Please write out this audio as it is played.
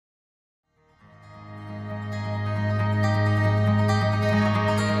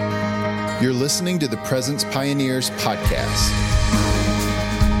You're listening to the Presence Pioneers podcast.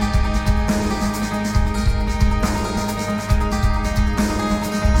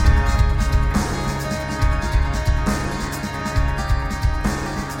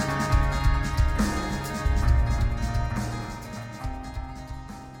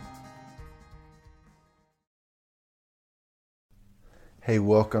 Hey,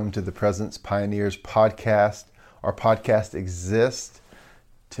 welcome to the Presence Pioneers podcast. Our podcast exists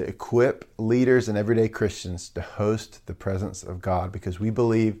to equip leaders and everyday Christians to host the presence of God because we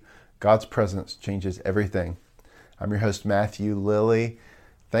believe God's presence changes everything. I'm your host, Matthew Lilly.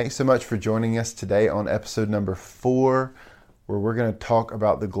 Thanks so much for joining us today on episode number 4, where we're going to talk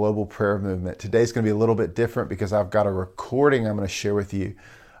about the global prayer movement. Today's going to be a little bit different because I've got a recording I'm going to share with you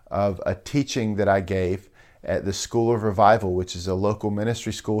of a teaching that I gave at the School of Revival, which is a local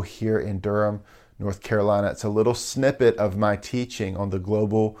ministry school here in Durham, North Carolina. It's a little snippet of my teaching on the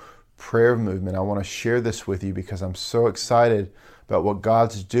global prayer movement. I want to share this with you because I'm so excited about what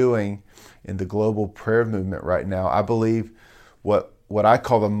God's doing in the global prayer movement right now. I believe what I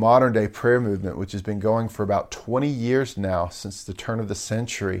call the modern day prayer movement, which has been going for about 20 years now, since the turn of the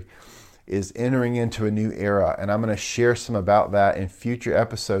century, is entering into a new era. And I'm going to share some about that in future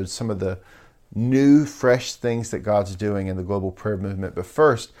episodes, some of the new, fresh things that God's doing in the global prayer movement. But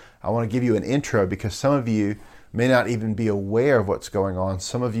first, I want to give you an intro because some of you may not even be aware of what's going on.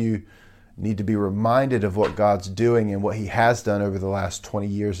 Some of you need to be reminded of what God's doing and what He has done over the last 20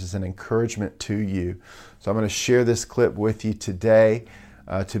 years as an encouragement to you. So I'm going to share this clip with you today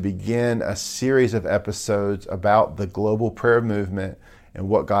to begin a series of episodes about the global prayer movement and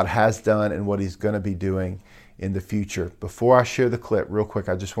what God has done and what He's going to be doing in the future. Before I share the clip, real quick,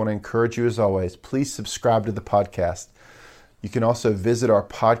 I just want to encourage you as always, please subscribe to the podcast. You can also visit our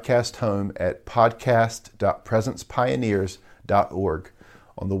podcast home at podcast.presencepioneers.org.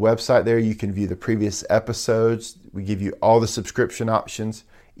 On the website there, you can view the previous episodes. We give you all the subscription options,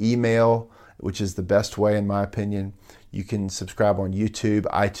 email, which is the best way in my opinion. You can subscribe on YouTube,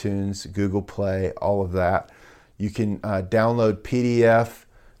 iTunes, Google Play, all of that. You can download PDF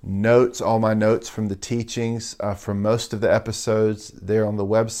notes, all my notes from the teachings from most of the episodes there on the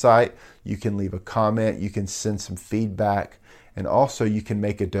website. You can leave a comment, you can send some feedback, and also you can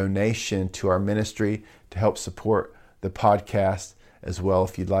make a donation to our ministry to help support the podcast as well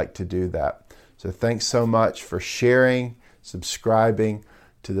if you'd like to do that. So thanks so much for sharing, subscribing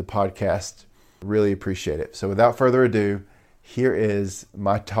to the podcast. Really appreciate it. So without further ado, here is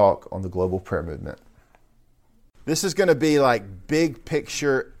my talk on the global prayer movement. This is going to be like big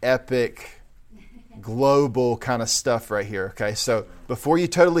picture, epic, global kind of stuff right here, okay? So before you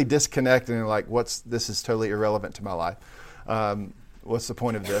totally disconnect and you're like, this is totally irrelevant to my life. What's the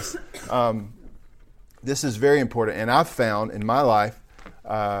point of this? This is very important. And I've found in my life,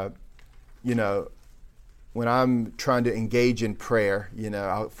 when I'm trying to engage in prayer,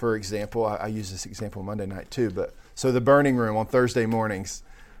 for example, I use this example Monday night too, so the burning room on Thursday mornings,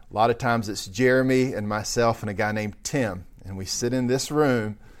 a lot of times it's Jeremy and myself and a guy named Tim. And we sit in this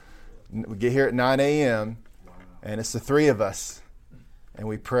room, we get here at 9 a.m., and it's the three of us, and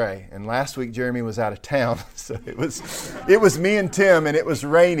we pray. And last week Jeremy was out of town, so it was me and Tim, and it was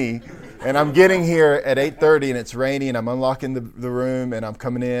rainy. And I'm getting here at 8:30, and it's rainy, and I'm unlocking the room, and I'm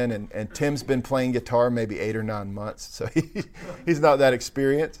coming in, and Tim's been playing guitar maybe 8 or 9 months, so he's not that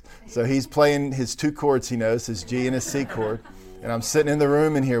experienced. So he's playing his 2 chords he knows, his G and his C chord. And I'm sitting in the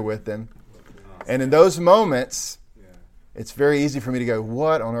room in here with them. And in those moments, it's very easy for me to go,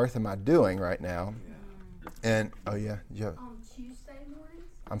 what on earth am I doing right now? And, Tuesday mornings?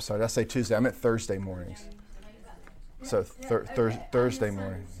 I'm sorry, did I say Tuesday? I meant Thursday mornings. So Thursday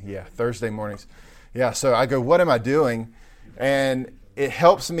morning. Yeah, Thursday mornings. Yeah, so I go, what am I doing? And it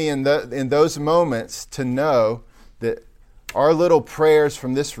helps me in those moments to know that our little prayers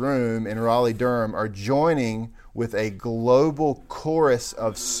from this room in Raleigh, Durham are joining with a global chorus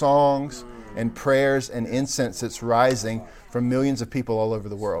of songs and prayers and incense that's rising from millions of people all over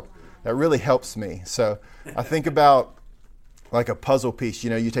the world. That really helps me. So I think about like a puzzle piece.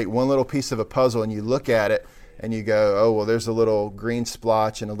 You take one little piece of a puzzle and you look at it and you go, oh, well, there's a little green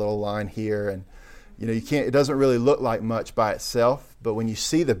splotch and a little line here. And, it doesn't really look like much by itself. But when you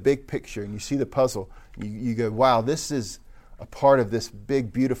see the big picture and you see the puzzle, you go, wow, this is a part of this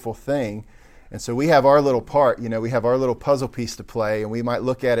big, beautiful thing. And so we have our little part, we have our little puzzle piece to play, and we might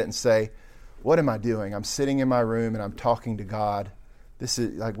look at it and say, what am I doing? I'm sitting in my room and I'm talking to God. This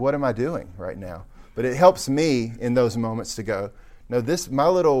is like, what am I doing right now? But it helps me in those moments to go, no, my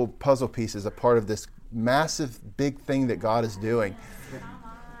little puzzle piece is a part of this massive, big thing that God is doing.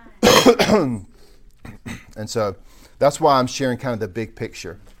 And so that's why I'm sharing kind of the big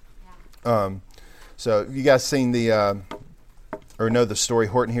picture. So you guys seen or know the story,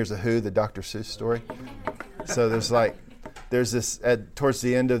 Horton Hears a Who, the Dr. Seuss story? So there's this, towards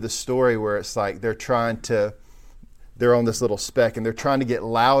the end of the story where it's like they're on this little speck and they're trying to get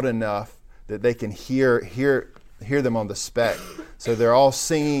loud enough that they can hear them on the speck. So they're all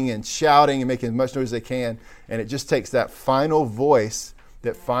singing and shouting and making as much noise as they can. And it just takes that final voice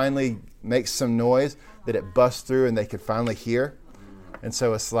that finally makes some noise that it busts through and they could finally hear. And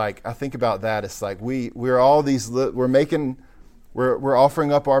so it's like, I think about that. It's like we're offering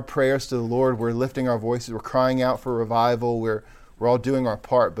up our prayers to the Lord. We're lifting our voices. We're crying out for revival. We're all doing our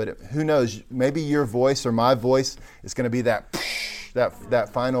part. But who knows? Maybe your voice or my voice is going to be that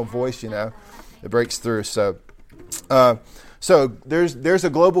final voice, that breaks through. So there's a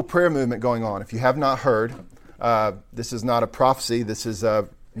global prayer movement going on. If you have not heard, this is not a prophecy. This is a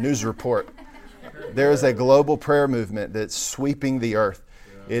news report. There is a global prayer movement that's sweeping the earth.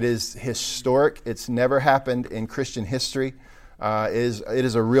 It is historic. It's never happened in Christian history. It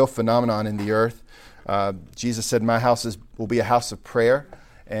is a real phenomenon in the earth. Jesus said, "My house will be a house of prayer,"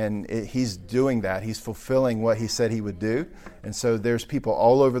 and he's doing that. He's fulfilling what he said he would do. And so there's people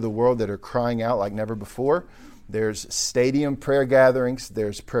all over the world that are crying out like never before. There's stadium prayer gatherings.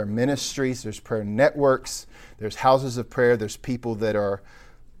 There's prayer ministries. There's prayer networks. There's houses of prayer. There's people that are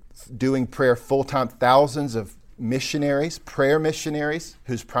doing prayer full-time. Thousands of missionaries, prayer missionaries,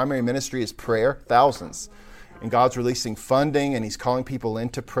 whose primary ministry is prayer. Thousands. And God's releasing funding, and he's calling people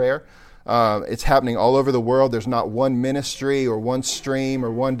into prayer. It's happening all over the world. There's not one ministry or one stream or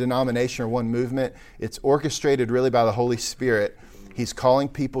one denomination or one movement. It's orchestrated really by the Holy Spirit. He's calling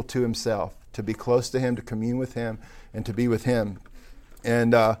people to himself, to be close to him, to commune with him, and to be with him.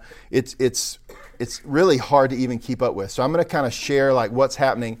 And it's really hard to even keep up with. So I'm going to kind of share like what's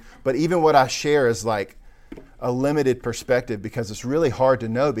happening, but even what I share is like a limited perspective because it's really hard to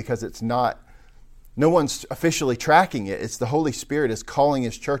know because no one's officially tracking it. It's the Holy Spirit is calling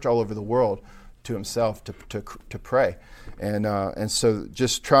his church all over the world to himself to pray. And so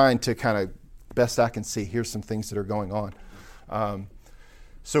just trying to kind of, best I can see, here's some things that are going on.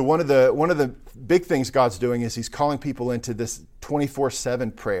 So one of the big things God's doing is he's calling people into this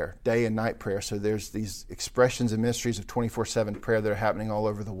 24/7 prayer, day and night prayer. So there's these expressions and ministries of 24/7 prayer that are happening all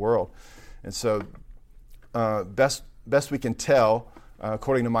over the world. And so best we can tell,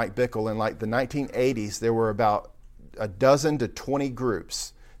 according to Mike Bickle, in like the 1980s, there were about a dozen to 20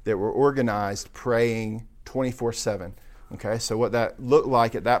 groups that were organized praying 24/7. Okay, so what that looked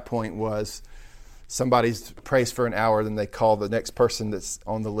like at that point was somebody prays for an hour, then they call the next person that's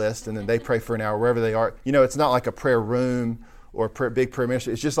on the list, and then they pray for an hour wherever they are. It's not like a prayer room or big prayer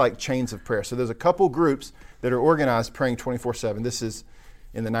ministry. It's just like chains of prayer. So there's a couple groups that are organized praying 24/7. This is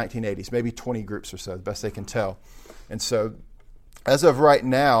in the 1980s, maybe 20 groups or so, the best they can tell. And so as of right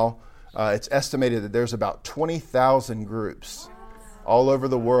now, it's estimated that there's about 20,000 groups all over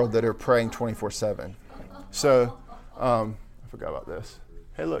the world that are praying 24/7. So I forgot about this.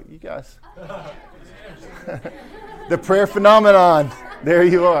 Hey, look, you guys. The prayer phenomenon. There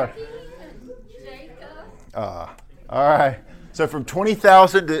you are. All right. So from 20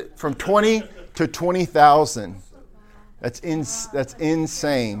 to 20,000. That's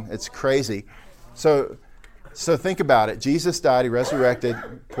insane. It's crazy. So think about it. Jesus died, he resurrected,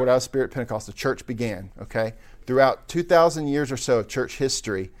 poured out his Spirit at Pentecost. The church began, okay? Throughout 2,000 years or so of church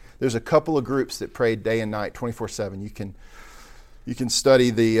history, there's a couple of groups that prayed day and night, 24/7. You can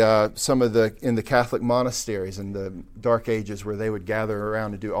study some of in the Catholic monasteries in the Dark Ages where they would gather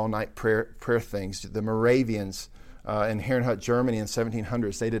around and do all-night prayer things. The Moravians in Herrnhut, Germany in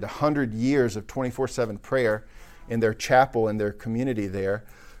 1700s, they did 100 years of 24/7 prayer in their chapel, in their community there.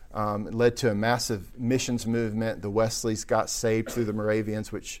 It led to a massive missions movement. The Wesleys got saved through the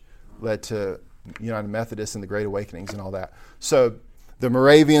Moravians, which led to United Methodists and the Great Awakenings and all that. So the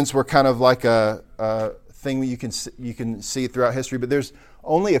Moravians were kind of like a thing that you can see throughout history, but there's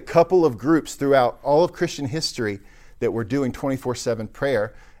only a couple of groups throughout all of Christian history that were doing 24/7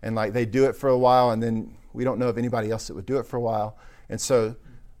 prayer, and like they do it for a while, and then we don't know of anybody else that would do it for a while. And so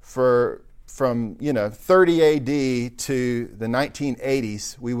from 30 AD to the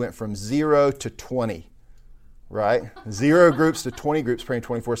 1980s, we went from 0 to 20, right? 0 groups to 20 groups praying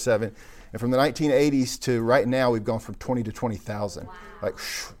 24/7. And from the 1980s to right now, we've gone from 20 to 20,000. Like,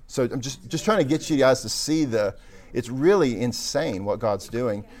 so I'm just trying to get you guys to see it's really insane what God's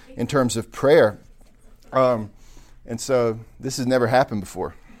doing in terms of prayer. And so this has never happened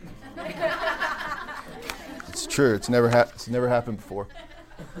before. It's true. It's never happened before.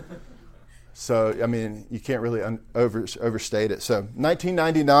 So, I mean, you can't really overstate it. So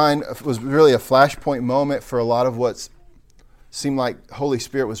 1999 was really a flashpoint moment for a lot of what's seemed like Holy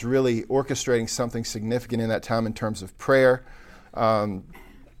Spirit was really orchestrating something significant in that time in terms of prayer. So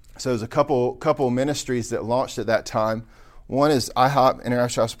there's a couple ministries that launched at that time. One is IHOP,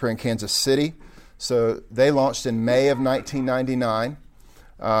 International House of Prayer in Kansas City. So they launched in May of 1999.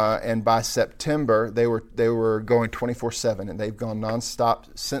 And by September, they were going 24/7, and they've gone nonstop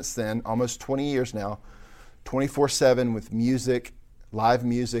since then, almost 20 years now, 24/7 with music, live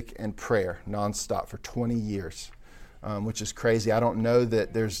music, and prayer nonstop for 20 years, which is crazy. I don't know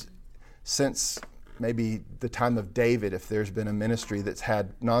that there's, since maybe the time of David, if there's been a ministry that's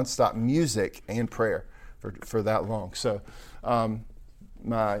had nonstop music and prayer for that long. So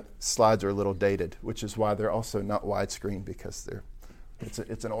my slides are a little dated, which is why they're also not widescreen, because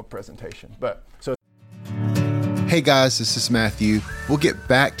it's an old presentation. Hey guys, this is Matthew. We'll get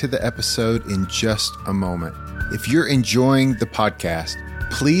back to the episode in just a moment. If you're enjoying the podcast,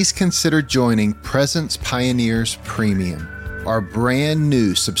 please consider joining Presence Pioneers Premium, our brand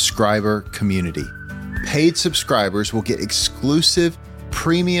new subscriber community. Paid subscribers will get exclusive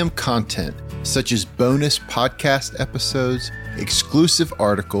premium content such as bonus podcast episodes, exclusive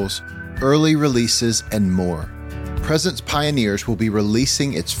articles, early releases, and more. Presence Pioneers will be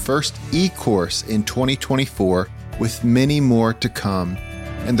releasing its first e-course in 2024 with many more to come.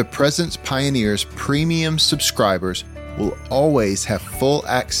 And the Presence Pioneers premium subscribers will always have full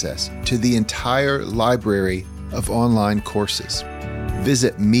access to the entire library of online courses.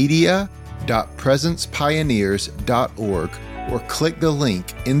 Visit media.presencepioneers.org or click the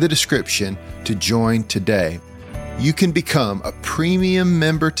link in the description to join today. You can become a premium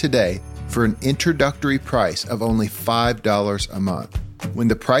member today for an introductory price of only $5 a month. When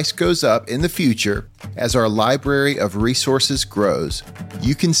the price goes up in the future, as our library of resources grows,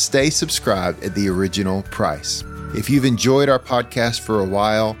 you can stay subscribed at the original price. If you've enjoyed our podcast for a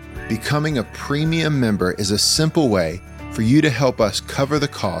while, becoming a premium member is a simple way for you to help us cover the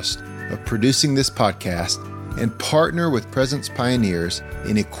cost of producing this podcast and partner with Presence Pioneers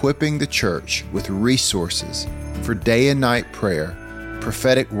in equipping the church with resources for day and night prayer,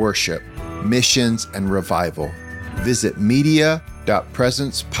 prophetic worship, missions, and revival. Visit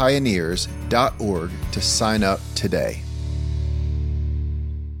media.presencepioneers.org to sign up today.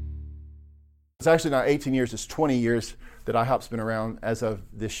 It's actually not 18 years, it's 20 years that IHOP's been around as of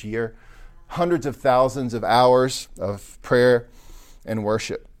this year. Hundreds of thousands of hours of prayer and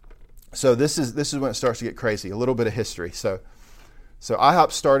worship. So this is when it starts to get crazy. A little bit of history. So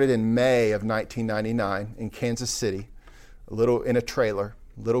IHOP started in May of 1999 in Kansas City, in a trailer.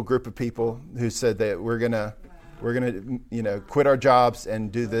 Little group of people who said that we're gonna quit our jobs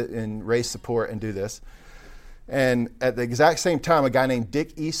and and raise support and do this. And at the exact same time, a guy named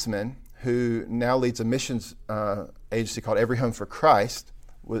Dick Eastman, who now leads a missions agency called Every Home for Christ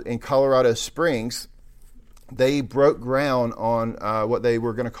in Colorado Springs, they broke ground on what they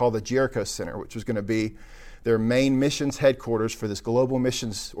were going to call the Jericho Center, which was going to be their main missions headquarters for this global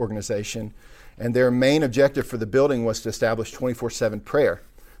missions organization. And their main objective for the building was to establish 24/7 prayer.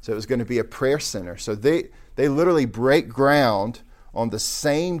 So it was going to be a prayer center. So they literally break ground on the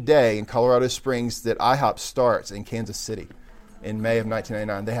same day in Colorado Springs that IHOP starts in Kansas City in May of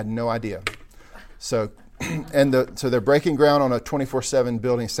 1999. They had no idea. So they're breaking ground on a 24/7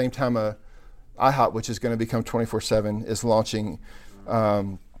 building, same time IHOP, which is going to become 24/7, is launching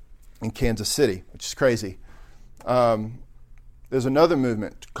in Kansas City, which is crazy. There's another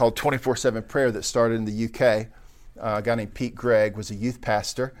movement called 24/7 Prayer that started in the UK. A guy named Pete Gregg was a youth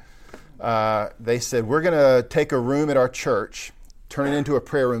pastor. They said, we're going to take a room at our church, turn it into a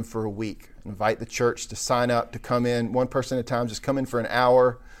prayer room for a week, invite the church to sign up, to come in, one person at a time, just come in for an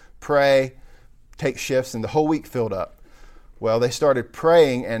hour, pray, take shifts, and the whole week filled up. Well, they started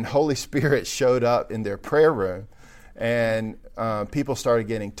praying, and Holy Spirit showed up in their prayer room, and people started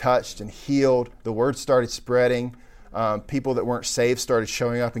getting touched and healed. The word started spreading. People that weren't saved started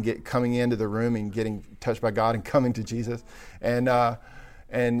showing up and coming into the room and getting touched by God and coming to Jesus. And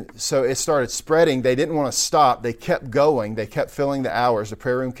so it started spreading. They didn't want to stop. They kept going. They kept filling the hours. The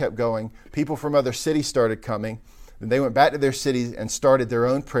prayer room kept going. People from other cities started coming. Then they went back to their cities and started their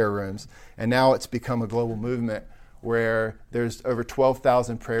own prayer rooms. And now it's become a global movement where there's over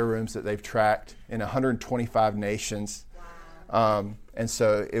 12,000 prayer rooms that they've tracked in 125 nations. And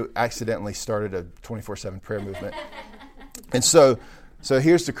so it accidentally started a 24/7 prayer movement. And so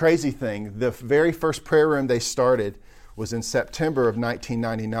here's the crazy thing. The very first prayer room they started was in September of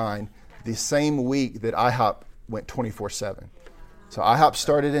 1999, the same week that IHOP went 24/7. So IHOP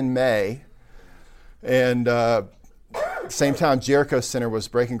started in May, and same time Jericho Center was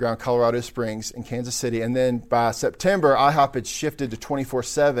breaking ground, Colorado Springs and Kansas City. And then by September, IHOP had shifted to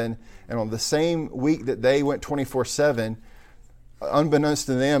 24/7, and on the same week that they went 24/7, unbeknownst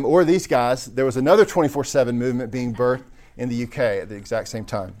to them or these guys, there was another 24/7 movement being birthed in the UK at the exact same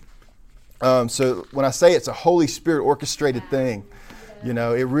time. So when I say it's a Holy Spirit orchestrated thing,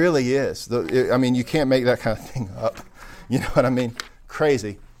 it really is. You can't make that kind of thing up. You know what I mean?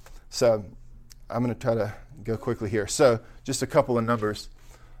 Crazy. So I'm going to try to go quickly here. So just a couple of numbers.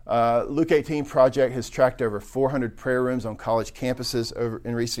 Luke 18 Project has tracked over 400 prayer rooms on college campuses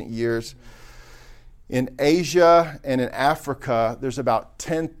in recent years. In Asia and in Africa, there's about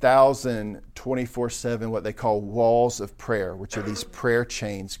 10,000 24/7 what they call walls of prayer, which are these prayer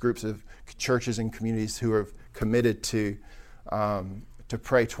chains, groups of churches and communities who are committed to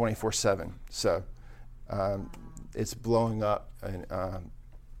pray 24/7. So it's blowing up in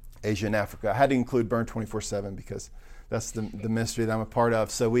Asia and Africa. I had to include Burn 24/7 because that's the ministry that I'm a part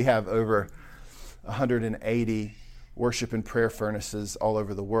of. So we have over 180 worship and prayer furnaces all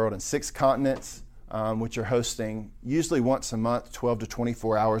over the world in 6 continents, which are hosting usually once a month, 12 to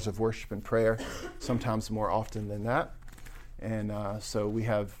 24 hours of worship and prayer, sometimes more often than that. And so we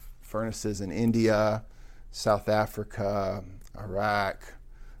have furnaces in India, South Africa, Iraq,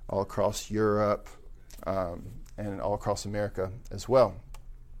 all across Europe, and all across America as well.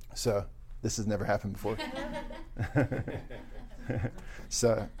 So this has never happened before.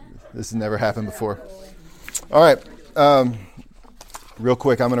 So this has never happened before. All right. Real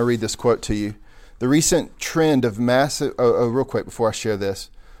quick, I'm going to read this quote to you. The recent trend of massive... real quick before I share this.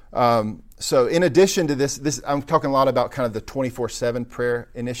 So in addition to this, I'm talking a lot about kind of the 24/7 prayer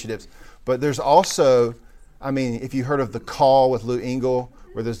initiatives. But there's also, if you heard of The Call with Lou Engle,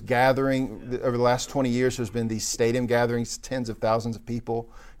 where there's gathering, over the last 20 years, there's been these stadium gatherings, tens of thousands of people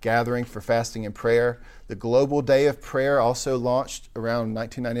gathering for fasting and prayer. The Global Day of Prayer also launched around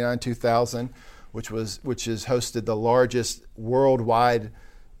 1999, 2000, which has hosted the largest worldwide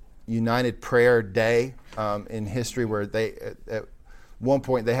United Prayer Day in history, where at one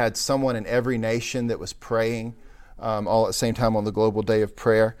point they had someone in every nation that was praying all at the same time on the Global Day of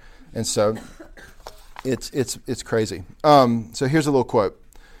Prayer. And so it's crazy. So here's a little quote.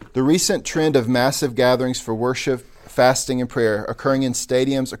 The recent trend of massive gatherings for worship, fasting, and prayer occurring in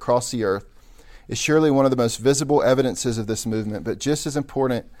stadiums across the earth is surely one of the most visible evidences of this movement, but just as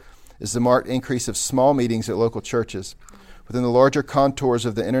important is the marked increase of small meetings at local churches. Within the larger contours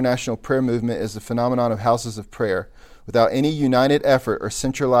of the international prayer movement is the phenomenon of houses of prayer. Without any united effort or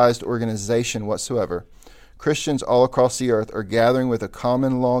centralized organization whatsoever, Christians all across the earth are gathering with a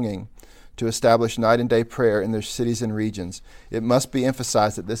common longing to establish night and day prayer in their cities and regions. It must be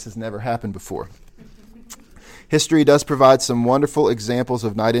emphasized that this has never happened before. History does provide some wonderful examples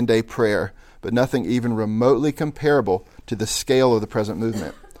of night and day prayer, but nothing even remotely comparable to the scale of the present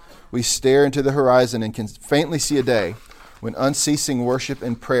movement. We stare into the horizon and can faintly see a day when unceasing worship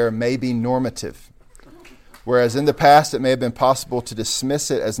and prayer may be normative. Whereas in the past it may have been possible to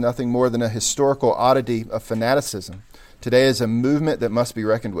dismiss it as nothing more than a historical oddity of fanaticism, today is a movement that must be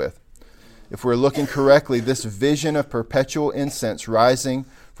reckoned with. If we're looking correctly, this vision of perpetual incense rising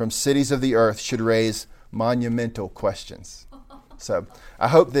from cities of the earth should raise monumental questions. So I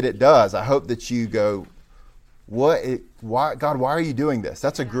hope that it does. I hope that you go, God, why are you doing this?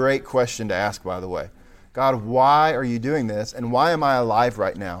 That's a great question to ask, by the way. God, why are you doing this? And why am I alive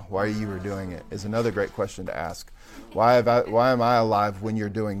right now? Why are you doing it? Is another great question to ask. Why am I alive when you're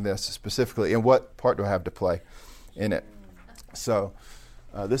doing this specifically? And what part do I have to play in it? So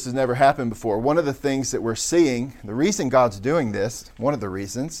this has never happened before. One of the things that we're seeing, the reason God's doing this, one of the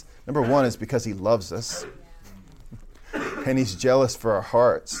reasons, number one is because he loves us. And he's jealous for our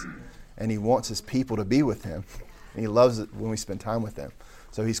hearts. And he wants his people to be with him. And he loves it when we spend time with him.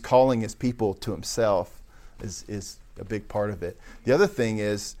 So he's calling his people to himself is a big part of it. The other thing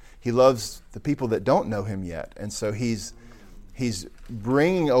is he loves the people that don't know him yet. And so he's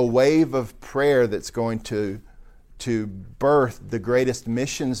bringing a wave of prayer that's going to birth the greatest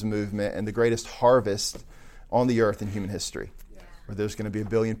missions movement and the greatest harvest on the earth in human history, where there's going to be 1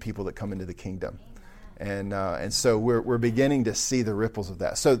 billion people that come into the kingdom. And so we're beginning to see the ripples of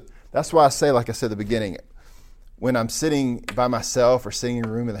that. So that's why I say, like I said at the beginning, when I'm sitting by myself or sitting in a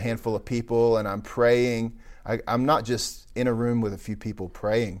room with a handful of people and I'm praying, I'm not just in a room with a few people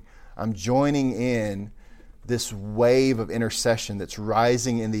praying. I'm joining in this wave of intercession that's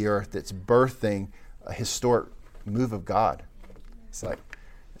rising in the earth, that's birthing a historic move of God. It's like,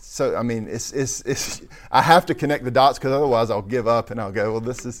 so I mean, it's I have to connect the dots because otherwise I'll give up and I'll go, well,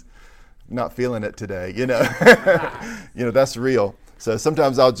 this is not feeling it today, that's real. So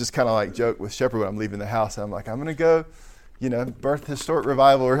sometimes I'll just kind of like joke with Shepherd when I'm leaving the house. I'm like, I'm going to go, birth historic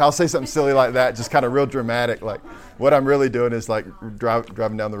revival, or I'll say something silly like that, just kind of real dramatic. Like what I'm really doing is like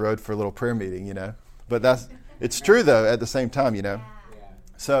driving down the road for a little prayer meeting, But It's true, though, at the same time, you know.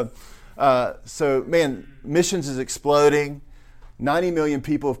 So man, missions is exploding. 90 million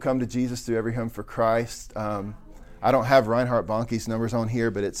people have come to Jesus through Every Home for Christ. I don't have Reinhard Bonnke's numbers on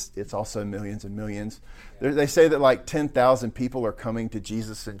here, but it's also millions and millions. They say that like 10,000 people are coming to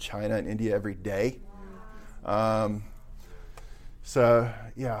Jesus in China and India every day. Call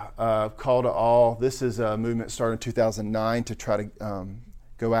to all. This is a movement started in 2009 to try to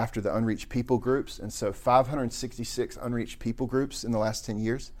go after the unreached people groups. And so 566 unreached people groups in the last 10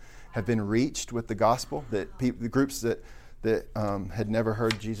 years have been reached with the gospel, the groups that had never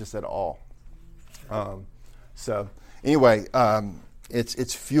heard Jesus at all.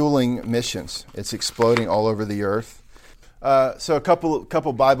 It's fueling missions. It's exploding all over the earth. So a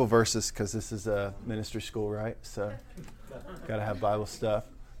couple Bible verses, because this is a ministry school, right? So got to have Bible stuff.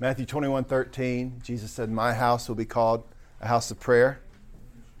 Matthew 21:13, Jesus said, "My house will be called a house of prayer."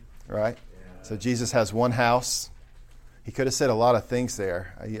 Right? So Jesus has one house. He could have said a lot of things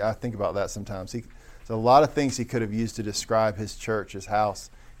there. I think about that sometimes. There's a lot of things he could have used to describe his church, his house.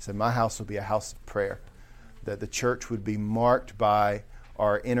 He said, "My house will be a house of prayer." That the church would be marked by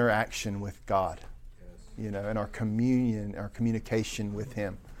our interaction with God, and our communion, our communication with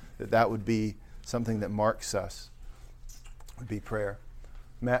Him. That would be something that marks us, would be prayer.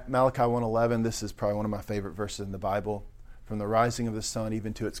 Malachi 1:11, this is probably one of my favorite verses in the Bible. "From the rising of the sun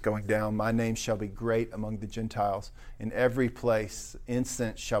even to its going down, my name shall be great among the Gentiles. In every place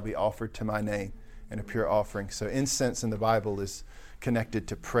incense shall be offered to my name, and a pure offering." So incense in the Bible is connected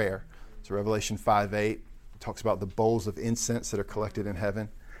to prayer. So Revelation 5:8 talks about the bowls of incense that are collected in heaven.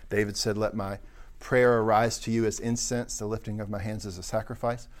 David said, "Let my prayer arise to you as incense, the lifting of my hands as a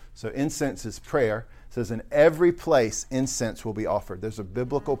sacrifice." So incense is prayer. It says in every place incense will be offered. There's a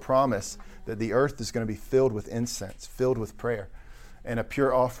biblical promise that the earth is going to be filled with incense, filled with prayer, and a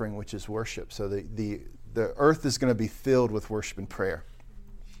pure offering, which is worship. So the earth is going to be filled with worship and prayer.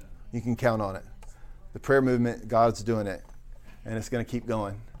 You can count on it. The prayer movement, God's doing it, and it's going to keep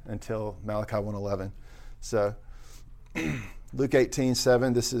going until Malachi 1:11. So Luke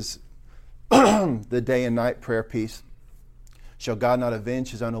 18:7, this is the day and night prayer piece. "Shall God not avenge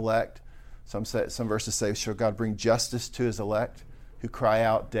His own elect?" Some verses say, "Shall God bring justice to His elect who cry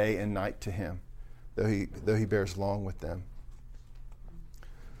out day and night to Him, though he bears long with them?"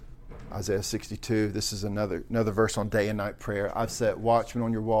 Isaiah 62, this is another verse on day and night prayer. "I've set watchmen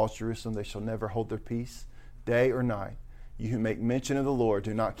on your walls, Jerusalem. They shall never hold their peace, day or night. You who make mention of the Lord,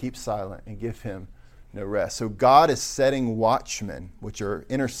 do not keep silent and give Him no rest." So God is setting watchmen, which are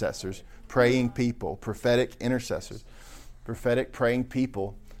intercessors, praying people, prophetic intercessors, prophetic praying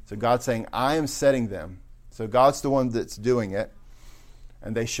people. So God's saying, "I am setting them." So God's the one that's doing it.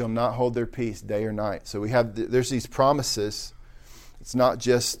 "And they shall not hold their peace day or night." So there's these promises. It's not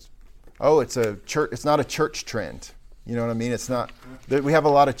just, it's not a church trend. You know what I mean? It's not, we have a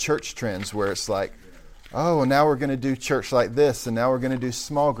lot of church trends where it's like, well, now we're going to do church like this, and now we're going to do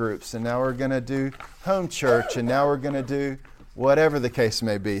small groups, and now we're going to do home church, and now we're going to do whatever the case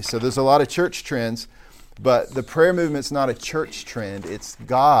may be. So there's a lot of church trends, but the prayer movement's not a church trend. It's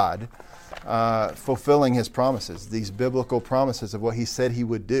God fulfilling His promises, these biblical promises of what He said He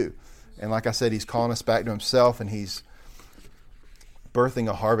would do. And like I said, He's calling us back to Himself, and He's birthing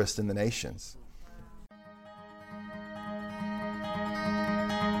a harvest in the nations.